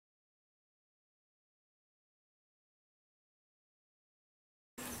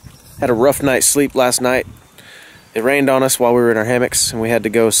Had a rough night's sleep last night. It rained on us while we were in our hammocks, and we had to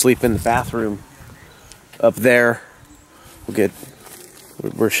go sleep in the bathroom up there.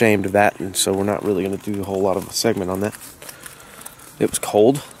 We're ashamed of that, and so we're not really going to do a whole lot of a segment on that. It was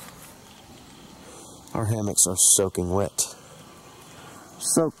cold. Our hammocks are soaking wet.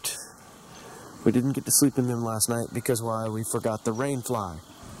 Soaked. We didn't get to sleep in them last night because why? We forgot the rain fly.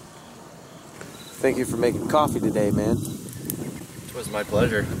 Thank you for making coffee today, man. It was my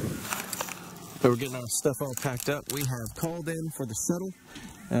pleasure. So we're getting our stuff all packed up. We have called in for the shuttle.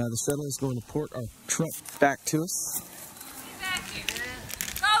 The shuttle is going to port our truck back to us.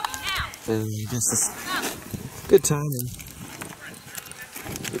 And I guess it's good timing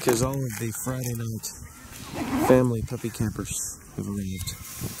because all of the Friday night family puppy campers have arrived.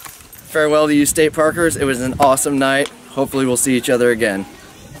 Farewell to you state parkers. It was an awesome night. Hopefully we'll see each other again.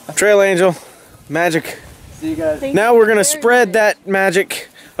 Trail Angel, magic. See you guys. Now we're going to spread that magic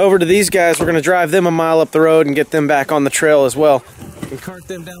over to these guys. We're going to drive them a mile up the road and get them back on the trail as well. And cart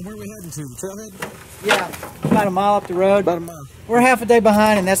them down. Where are we heading to? The trailhead? Yeah, about a mile up the road. About a mile. We're half a day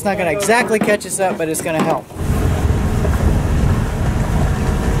behind, and that's not going to exactly catch us up, but it's going to help.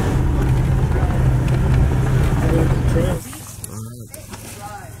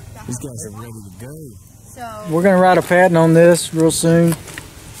 These guys are ready to go. We're going to ride a patent on this real soon.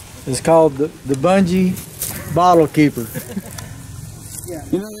 It's called the Bungee Bottle Keeper.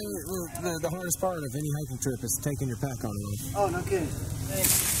 You know, the hardest part of any hiking trip is taking your pack on and off. Oh, no kidding.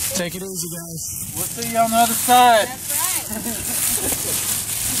 Thanks. Take it easy, guys. We'll see you on the other side. That's right.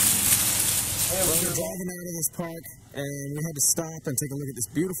 Well, we're driving out of this park, and we had to stop and take a look at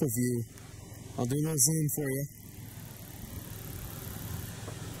this beautiful view. I'll do no zoom for you.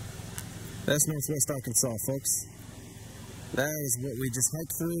 That's Northwest Arkansas, folks. That is what we just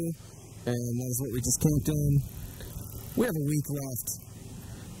hiked through, and that is what we just camped in. We have a week left.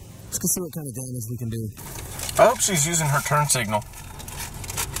 Let's go see what kind of damage we can do. I hope she's using her turn signal.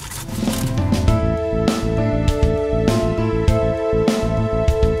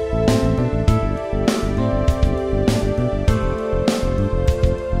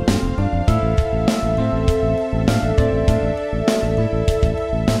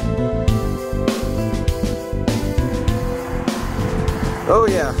 Oh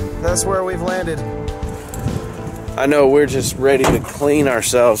yeah, that's where we've landed. I know we're just ready to clean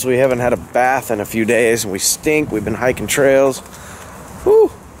ourselves. We haven't had a bath in a few days and we stink. We've been hiking trails. Whew.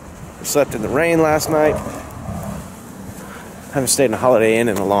 We slept in the rain last night. Haven't stayed in a Holiday Inn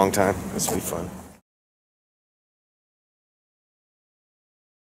in a long time. This will be fun.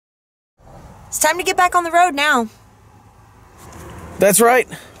 It's time to get back on the road now. That's right.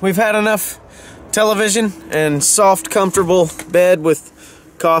 We've had enough television and soft, comfortable bed with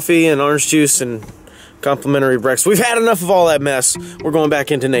coffee and orange juice and complimentary breakfast. We've had enough of all that mess. We're going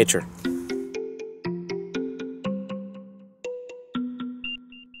back into nature.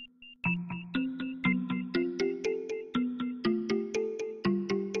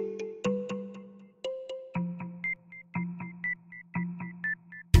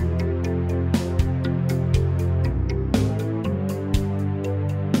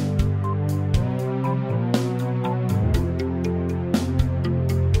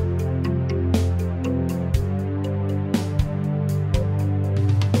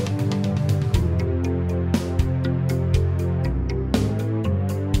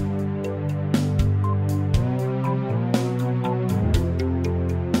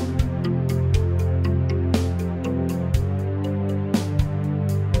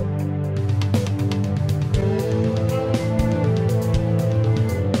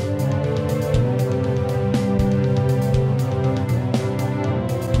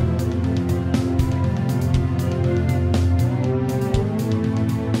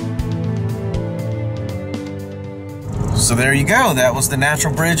 So there you go, that was the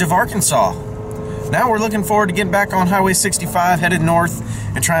Natural Bridge of Arkansas. Now we're looking forward to getting back on Highway 65, headed north,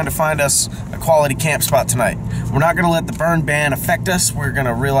 and trying to find us a quality camp spot tonight. We're not going to let the burn ban affect us. We're going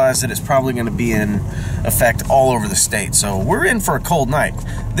to realize that it's probably going to be in effect all over the state. So we're in for a cold night.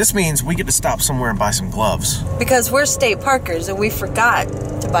 This means we get to stop somewhere and buy some gloves. Because we're state parkers and we forgot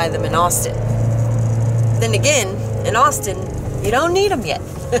to buy them in Austin. Then again, in Austin, you don't need them yet.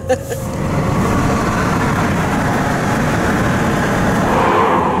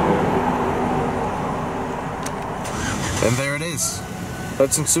 And there it is,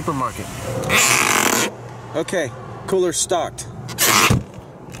 Hudson Supermarket. Okay, cooler stocked.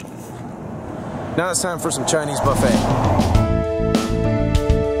 Now it's time for some Chinese buffet.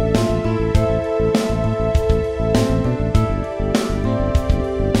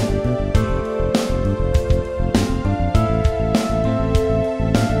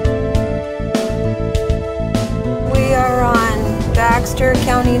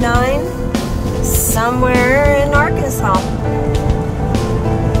 somewhere in Arkansas.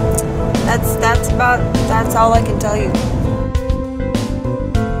 That's all I can tell you.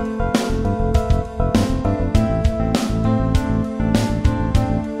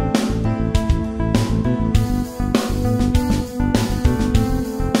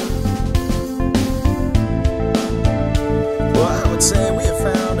 Well, I would say we have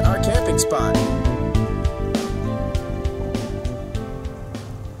found our camping spot.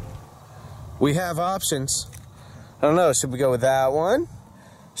 We have options. I don't know, should we go with that one?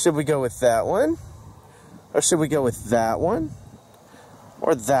 Should we go with that one? Or should we go with that one?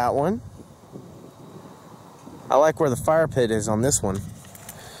 Or that one? I like where the fire pit is on this one.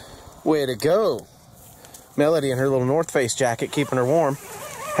 Way to go. Melody in her little North Face jacket, keeping her warm,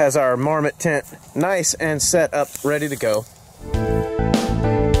 has our marmot tent nice and set up, ready to go.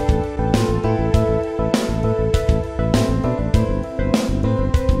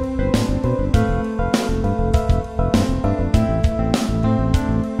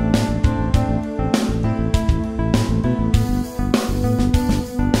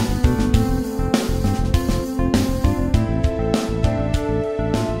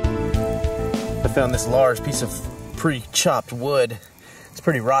 I found this large piece of pre-chopped wood. It's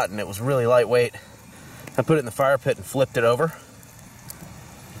pretty rotten. It was really lightweight. I put it in the fire pit and flipped it over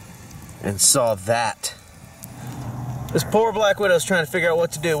and saw that. This poor Black Widow's trying to figure out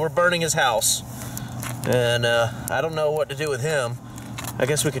what to do. We're burning his house, and I don't know what to do with him. I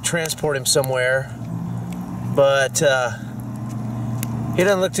guess we could transport him somewhere, but he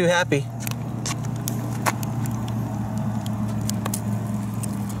doesn't look too happy.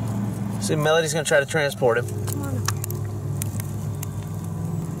 See, Melody's gonna try to transport him. Come on.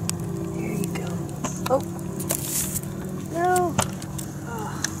 There you go. Oh. No.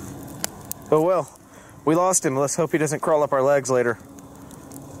 Oh well, we lost him. Let's hope he doesn't crawl up our legs later.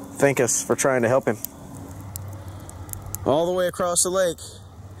 Thank us for trying to help him. All the way across the lake,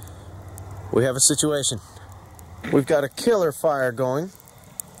 we have a situation. We've got a killer fire going.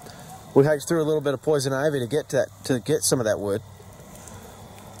 We hiked through a little bit of poison ivy to get some of that wood.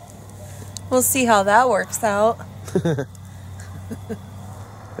 We'll see how that works out.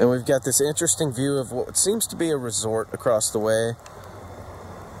 And we've got this interesting view of what seems to be a resort across the way.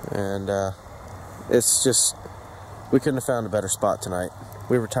 And it's just, we couldn't have found a better spot tonight.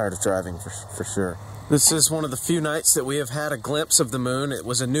 We were tired of driving for sure. This is one of the few nights that we have had a glimpse of the moon. It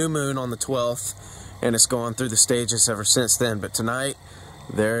was a new moon on the 12th, and it's gone through the stages ever since then. But tonight,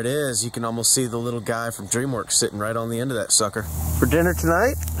 there it is. You can almost see the little guy from DreamWorks sitting right on the end of that sucker. For dinner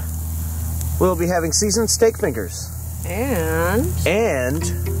tonight, we'll be having seasoned steak fingers. And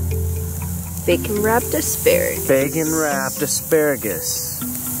bacon wrapped asparagus. Bacon wrapped asparagus.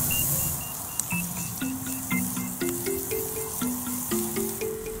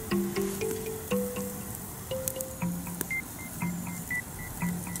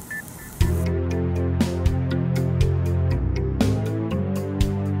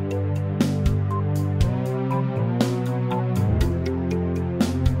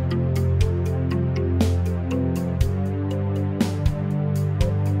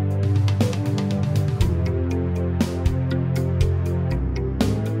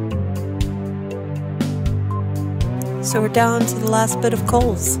 So we're down to the last bit of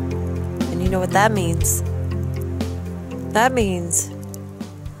coals. And you know what that means? That means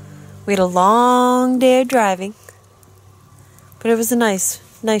we had a long day of driving. But it was a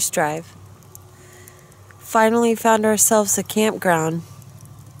nice drive. Finally found ourselves a campground.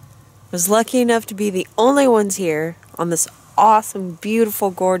 Was lucky enough to be the only ones here on this awesome,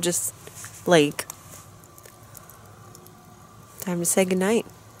 beautiful, gorgeous lake. Time to say goodnight.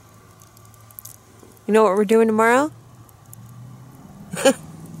 You know what we're doing tomorrow?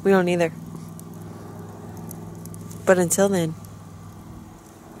 We don't either. But until then.